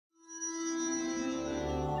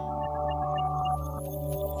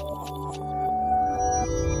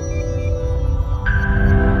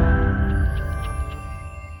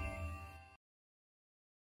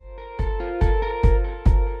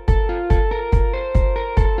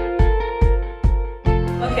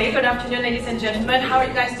Okay, good afternoon, ladies and gentlemen. How are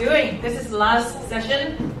you guys doing? This is last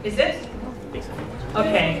session, is it?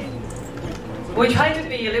 Okay. We try to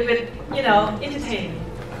be a little bit, entertaining.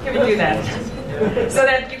 Can we do that? So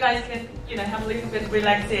that you guys can, have a little bit of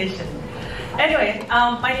relaxation. Anyway,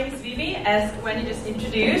 my name is Vivi, as Wendy just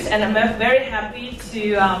introduced, and I'm very happy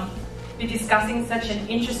to be discussing such an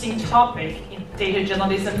interesting topic in data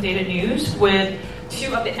journalism, data news, with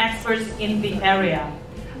two of the experts in the area.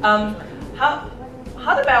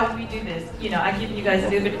 How about we do this? I give you guys a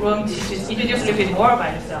little bit room to just introduce a little bit more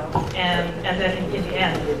about yourself, and then in the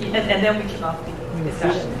end, and then we kick off the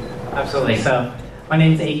discussion. Absolutely. So, my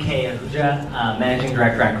name is AK Ahuja, Managing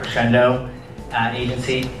Director at Crescendo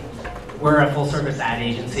Agency. We're a full-service ad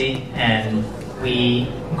agency, and we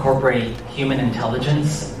incorporate human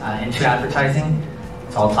intelligence into advertising.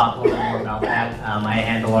 So I'll talk a little bit more about that. I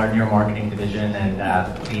handle our Neuromarketing division and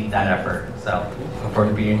lead that effort. So look forward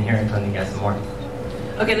to being here and telling you guys some more.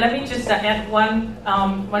 Okay, let me just add one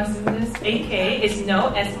sentence. AK is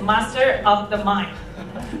known as Master of the Mind,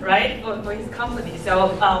 right, for his company.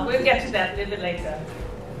 So we'll get to that a little bit later.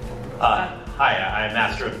 Hi, I'm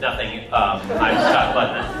Master of Nothing. I'm Scott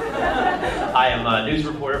Budman. I am a news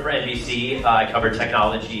reporter for NBC. I cover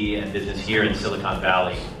technology and business here in Silicon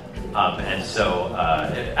Valley. And so,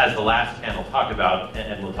 as the last panel talked about,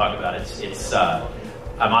 and we'll talk about,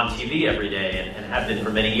 I'm on TV every day and have been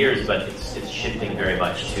for many years, but it's shifting very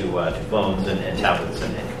much to phones and tablets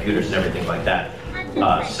and computers and everything like that.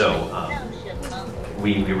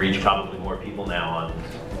 We reach probably more people now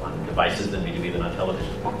on devices than we do even on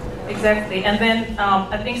television. Exactly. And then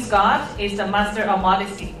I think Scott is the master of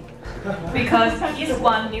modesty, because he's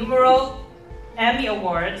won numerous Emmy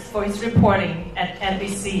Awards for his reporting at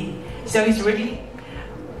NBC. So he's really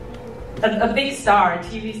a big star,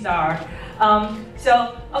 TV star. I'll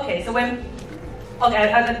tell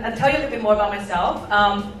you a little bit more about myself.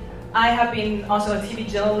 I have been also a TV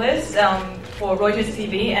journalist for Reuters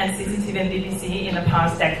TV and CCTV and BBC in the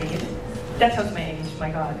past decade. That tells my age, my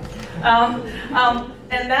God.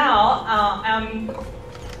 And now I'm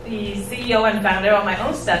the CEO and founder of my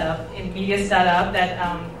own startup, a media startup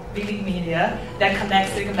that Vivi Lin Media, that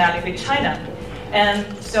connects Silicon Valley with China.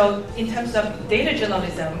 And so in terms of data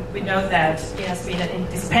journalism, we know that it has been an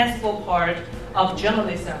indispensable part of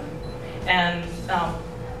journalism. And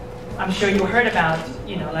I'm sure you heard about,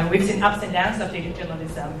 we've seen ups and downs of data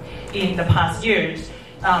journalism in the past years.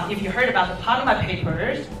 If you heard about the Panama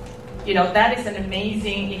Papers, that is an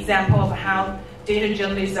amazing example of how data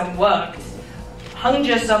journalism worked.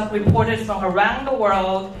 Hundreds of reporters from around the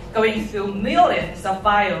world going through millions of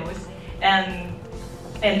files, and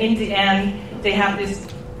in the end, they have this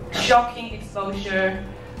shocking exposure.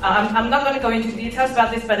 I'm not going to go into details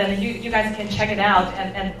about this, but then you guys can check it out.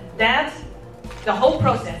 And that, the whole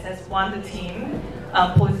process has won the team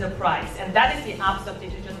Pulitzer Prize. And that is the ups of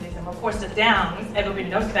data journalism. Of course, the downs, everybody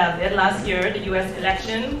knows about it. Last year, the US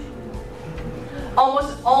election,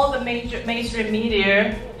 almost all the mainstream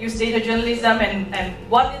media used data journalism, and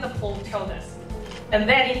what did the poll tell us? And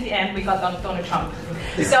then in the end, we got Donald Trump.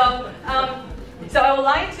 So I would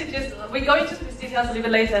like to we're going to these details a little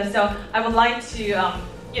bit later, so I would like to,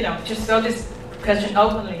 just throw this question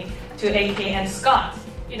openly to AK and Scott.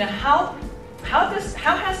 How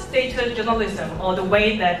has data journalism, or the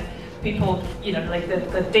way that people,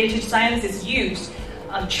 the data science is used,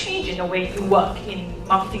 changing the way you work in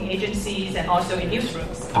marketing agencies and also in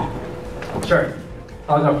newsrooms? Sure.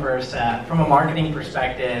 I'll go first. From a marketing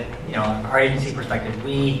perspective, our agency perspective,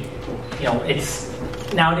 it's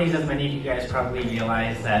nowadays, as many of you guys probably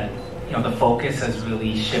realize, that the focus has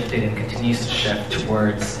really shifted and continues to shift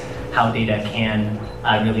towards how data can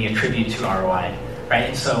really attribute to ROI, right?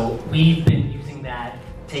 And so we've been using that,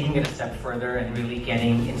 taking it a step further, and really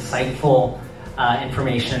getting insightful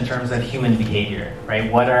information in terms of human behavior,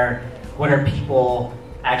 right? What are people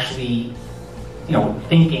actually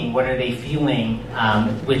thinking? What are they feeling?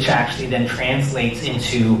 Which actually then translates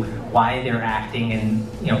into why they're acting and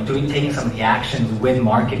taking some of the actions with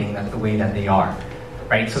marketing the way that they are,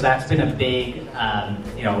 right? So that's been a big,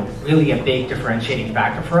 really a big differentiating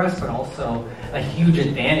factor for us, but also a huge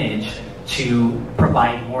advantage to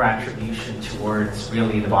provide more attribution towards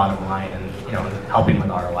really the bottom line and helping with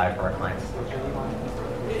ROI for our clients.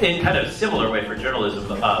 In kind of a similar way for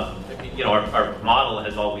journalism, our model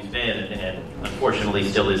has always been, and unfortunately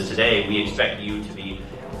still is today, we expect you to be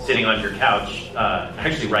sitting on your couch,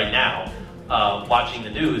 actually right now, watching the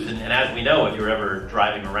news. And as we know, if you're ever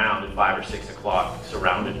driving around at 5 or 6 o'clock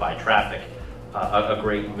surrounded by traffic, a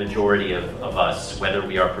great majority of us, whether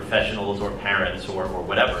we are professionals or parents or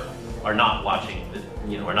whatever, are not watching,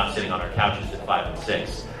 are not sitting on our couches at 5 and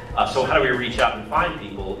 6. So how do we reach out and find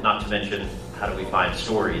people, not to mention how do we find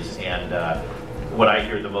stories? And what I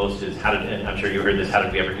hear the most is, and I'm sure you heard this, how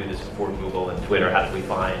did we ever do this before Google and Twitter? How did we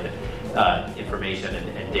find information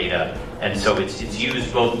and data? And so it's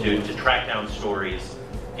used both to track down stories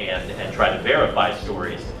and try to verify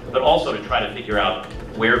stories, but also to try to figure out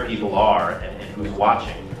where people are and who's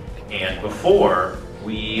watching. And before,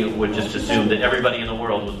 we would just assume that everybody in the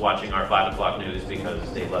world was watching our 5 o'clock news because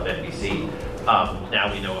they love NBC.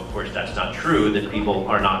 Now we know, of course, that's not true, that people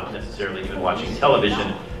are not necessarily even watching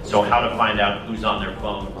television. So how to find out who's on their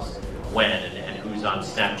phones when, and who's on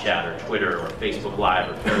Snapchat or Twitter or Facebook Live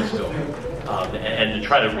or Periscope, and to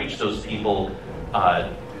try to reach those people,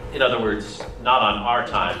 in other words, not on our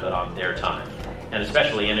time, but on their time. And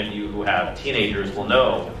especially any of you who have teenagers will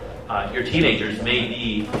know, your teenagers may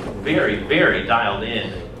be very, very dialed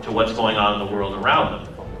in to what's going on in the world around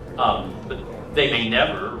them. But they may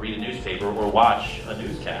never read a newspaper or watch a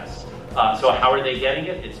newscast. So how are they getting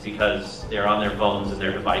it? It's because they're on their phones and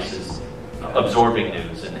their devices absorbing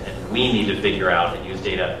news, and we need to figure out and use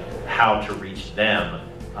data how to reach them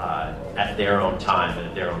at their own time and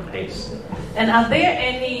at their own pace. And are there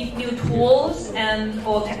any new tools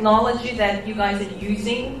or technology that you guys are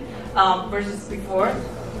using versus before?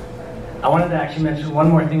 I wanted to actually mention one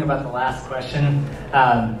more thing about the last question.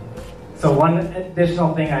 So one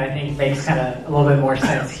additional thing I think makes kind of a little bit more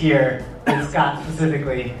sense here, with Scott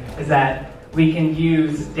specifically, is that we can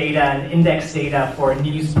use data and index data for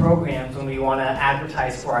news programs when we want to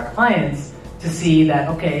advertise for our clients to see that,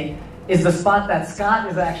 okay, is the spot that Scott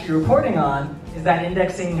is actually reporting on, is that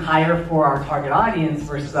indexing higher for our target audience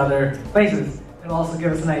versus other places? It'll also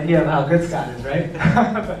give us an idea of how good Scott is, right?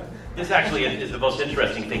 This actually is the most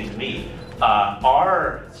interesting thing to me.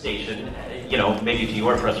 Our station, maybe to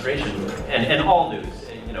your frustration, and all news,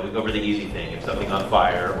 we go over the easy thing, if something's on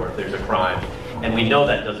fire or if there's a crime, and we know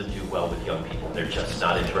that doesn't do well with young people. They're just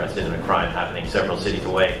not interested in a crime happening several cities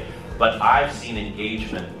away. But I've seen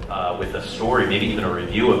engagement with a story, maybe even a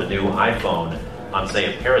review of a new iPhone on,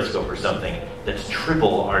 say, a Periscope or something, that's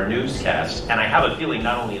triple our newscast. And I have a feeling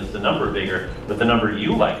not only is the number bigger, but the number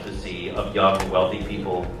you like to see of young, wealthy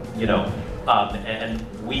people, and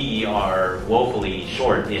we are woefully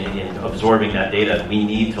short in absorbing that data. We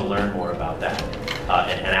need to learn more about that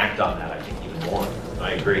and act on that, I think, even more.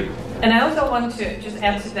 I agree. And I also want to just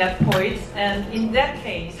add to that point, and in that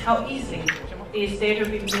case, how easy is data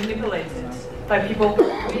being manipulated by people who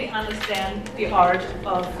really understand the art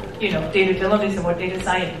of, data journalism or data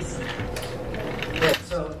science? Yeah,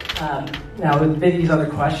 so now with Vivi's other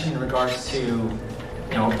question in regards to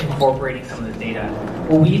incorporating some of the data,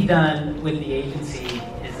 what we've done with the agency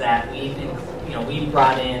is that we've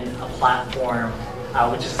brought in a platform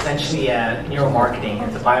which is essentially a neuromarketing.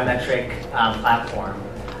 It's a biometric platform.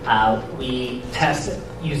 We test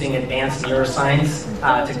using advanced neuroscience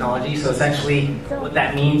technology. So essentially, what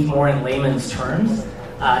that means more in layman's terms,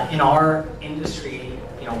 in our industry,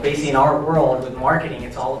 basically in our world with marketing,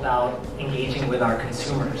 it's all about engaging with our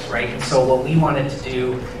consumers, right? And so what we wanted to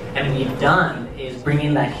do, and we've done, is bring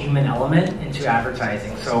in that human element into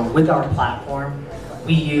advertising. So with our platform,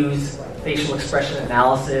 we use facial expression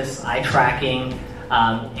analysis, eye tracking,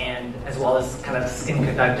 and as well as kind of skin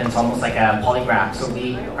conductance, almost like a polygraph. So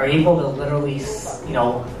we are able to literally,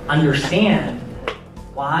 understand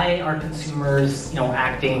why are consumers,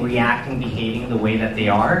 acting, reacting, behaving the way that they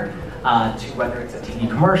are, to whether it's a TV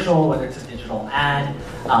commercial, whether it's a digital ad,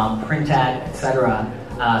 print ad, etc.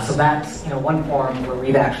 So that's one form where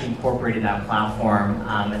we've actually incorporated that platform,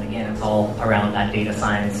 and again, it's all around that data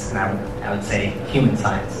science, and I would say human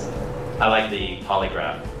science. I like the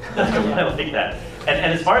polygraph. I like that.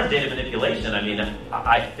 And as far as data manipulation,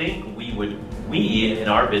 I think we in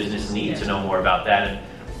our business need to know more about that. And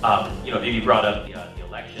Vivi brought up the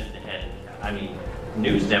election, and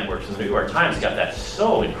news networks and the New York Times got that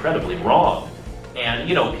so incredibly wrong. And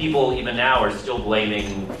people even now are still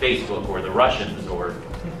blaming Facebook or the Russians or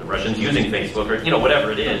the Russians using Facebook or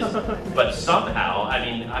whatever it is. But somehow,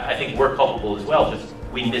 I think we're culpable as well. Just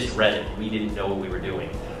we misread it. We didn't know what we were doing.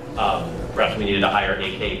 Perhaps we needed to hire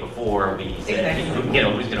AK before we said, who's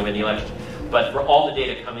going to win the election. But for all the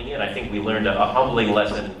data coming in, I think we learned a humbling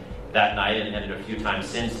lesson that night and a few times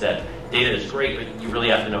since, that data is great, but you really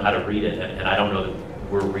have to know how to read it, and I don't know that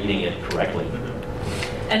we're reading it correctly.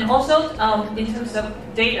 And also, in terms of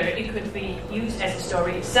data, it could be used as a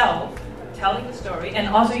story itself, telling the story, and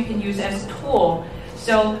also you can use it as a tool.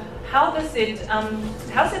 So how's it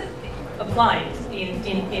applied in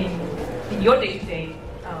your day-to-day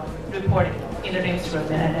reporting in the newsroom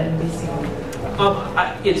at NBC?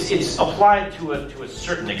 It's applied to a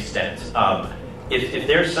certain extent. if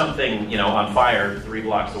there's something, you know, on fire 3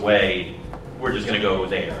 blocks away, we're just going to go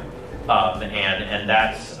there. And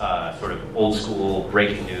that's sort of old school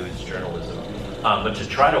breaking news journalism. But to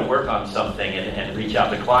try to work on something and reach out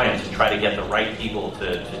to clients and try to get the right people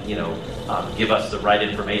to you know, give us the right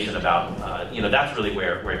information about, you know, that's really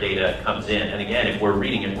where data comes in. And again, if we're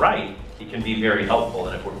reading it right, it can be very helpful.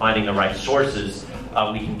 And if we're finding the right sources,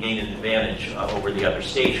 we can gain an advantage over the other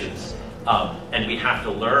stations. And we have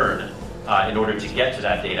to learn, in order to get to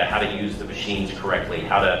that data, how to use the machines correctly,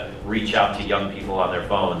 how to reach out to young people on their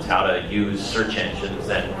phones, how to use search engines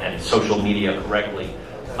and social media correctly.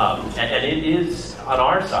 And it is, on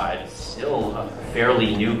our side, still a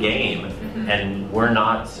fairly new game, and we're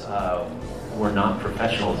not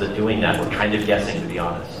professionals at doing that. We're kind of guessing, to be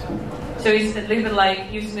honest. So it's a little bit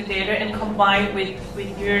like using the data and combined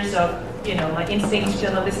with years of, you know, like instincts,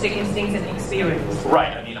 journalistic instincts and experience.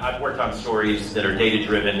 Right. I mean, I've worked on stories that are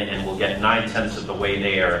data-driven and we'll get 9/10 of the way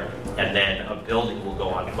there, and then a building will go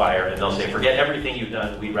on fire, and they'll say, forget everything you've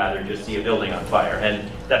done, we'd rather just see a building on fire. And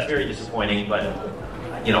that's very disappointing, but,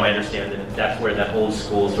 you know, I understand that that's where that old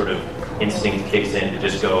school sort of instinct kicks in to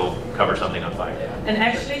just go cover something on fire. And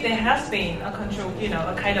actually, there has been a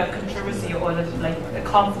kind of controversy or like a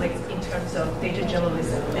conflict in terms of data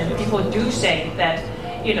journalism. And people do say that,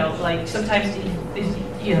 you know, like sometimes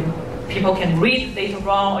you know, people can read the data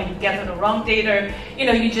wrong, or you get the wrong data. You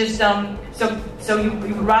know, you just so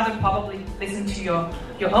you rather probably listen to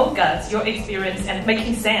your own guts, your experience, and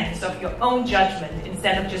making sense of your own judgment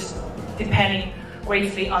instead of just depending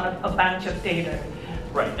greatly on a bunch of data.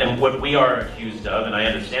 Right, and what we are accused of, and I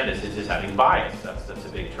understand this, is having bias. That's a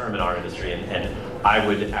big term in our industry, and I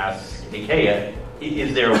would ask AK,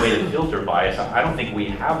 is there a way to filter bias? I don't think we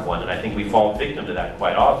have one, and I think we fall victim to that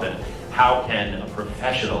quite often. How can a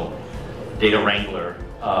professional data wrangler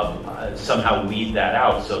somehow weed that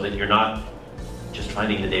out so that you're not just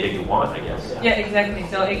finding the data you want, I guess. Yeah, exactly.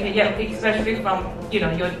 So, yeah, especially from, you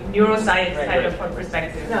know, your neuroscience kind of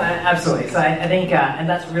perspective. No, absolutely. So I think, and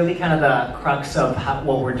that's really kind of the crux of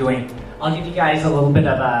what we're doing. I'll give you guys a little bit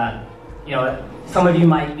of a, you know, some of you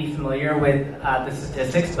might be familiar with the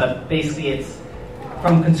statistics, but basically it's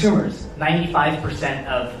from consumers. 95%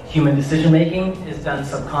 of human decision making is done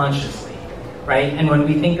subconsciously, right? And when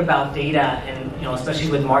we think about data, and you know,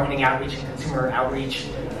 especially with marketing outreach and consumer outreach,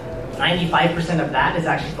 95% of that is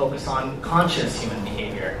actually focused on conscious human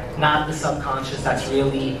behavior, not the subconscious. That's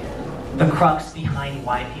really the crux behind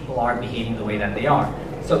why people are behaving the way that they are.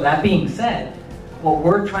 So that being said, what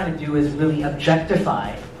we're trying to do is really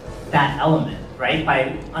objectify that element, right?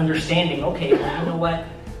 By understanding, okay, well, you know what?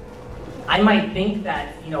 I might think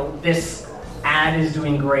that, you know, this ad is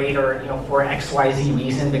doing great, or, you know, for XYZ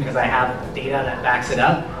reason because I have data that backs it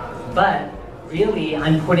up, but really,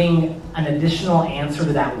 I'm putting an additional answer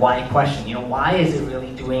to that why question. You know, why is it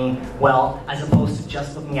really doing well, as opposed to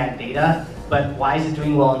just looking at data, but why is it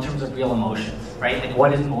doing well in terms of real emotions, right? Like,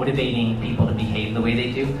 what is motivating people to behave the way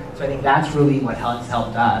they do? So I think that's really what has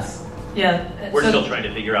helped us. Yeah. We're still trying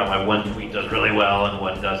to figure out why one tweet does really well and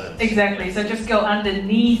one doesn't. Exactly. So just go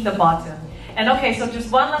underneath the bottom. And okay, so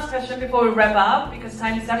just one last question before we wrap up, because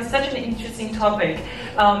time is such an interesting topic.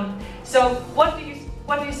 So what do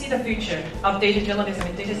you see the future of data journalism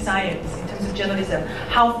and data science in terms of journalism?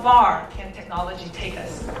 How far can technology take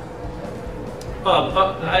us?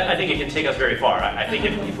 I think it can take us very far. I think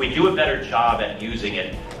if we do a better job at using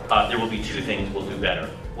it, there will be two things we'll do better.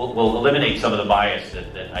 We'll eliminate some of the bias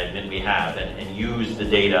that I admit we have, and use the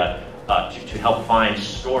data to help find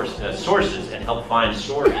sources and help find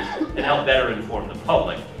stories and help better inform the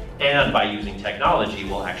public. And by using technology,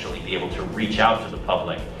 we'll actually be able to reach out to the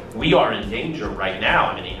public. We are in danger right now.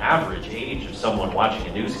 I mean, the average age of someone watching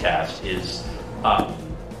a newscast is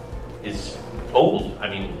old. I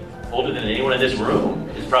mean, older than anyone in this room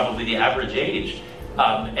is probably the average age.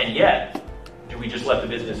 And yet, do we just let the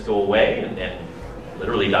business go away and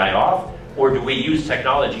literally die off? Or do we use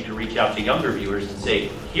technology to reach out to younger viewers and say,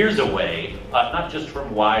 here's a way, not just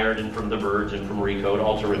from Wired and from The Verge and from Recode,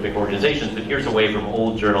 all terrific organizations, but here's a way from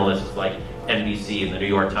old journalists like NBC and the New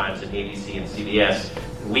York Times and ABC and CBS.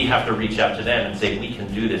 We have to reach out to them and say, we can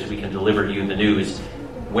do this, we can deliver to you the news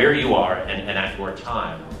where you are and at your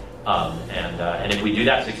time. And if we do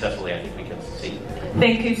that successfully, I think we can succeed.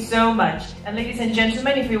 Thank you so much. And ladies and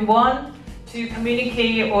gentlemen, if you want to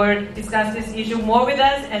communicate or discuss this issue more with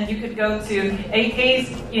us, and you could go to AK's,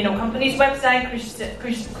 company's website,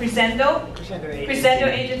 Crescendo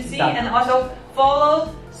Agency, and also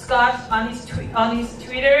follow Scott on his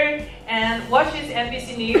Twitter and watch his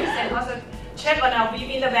NBC News, and also check on our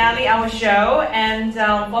Vivi in the Valley, our show, and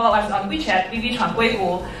follow us on WeChat, Vivi 闯硅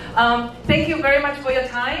谷. Thank you very much for your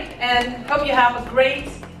time, and hope you have a great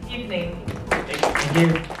evening. Thank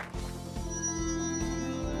you.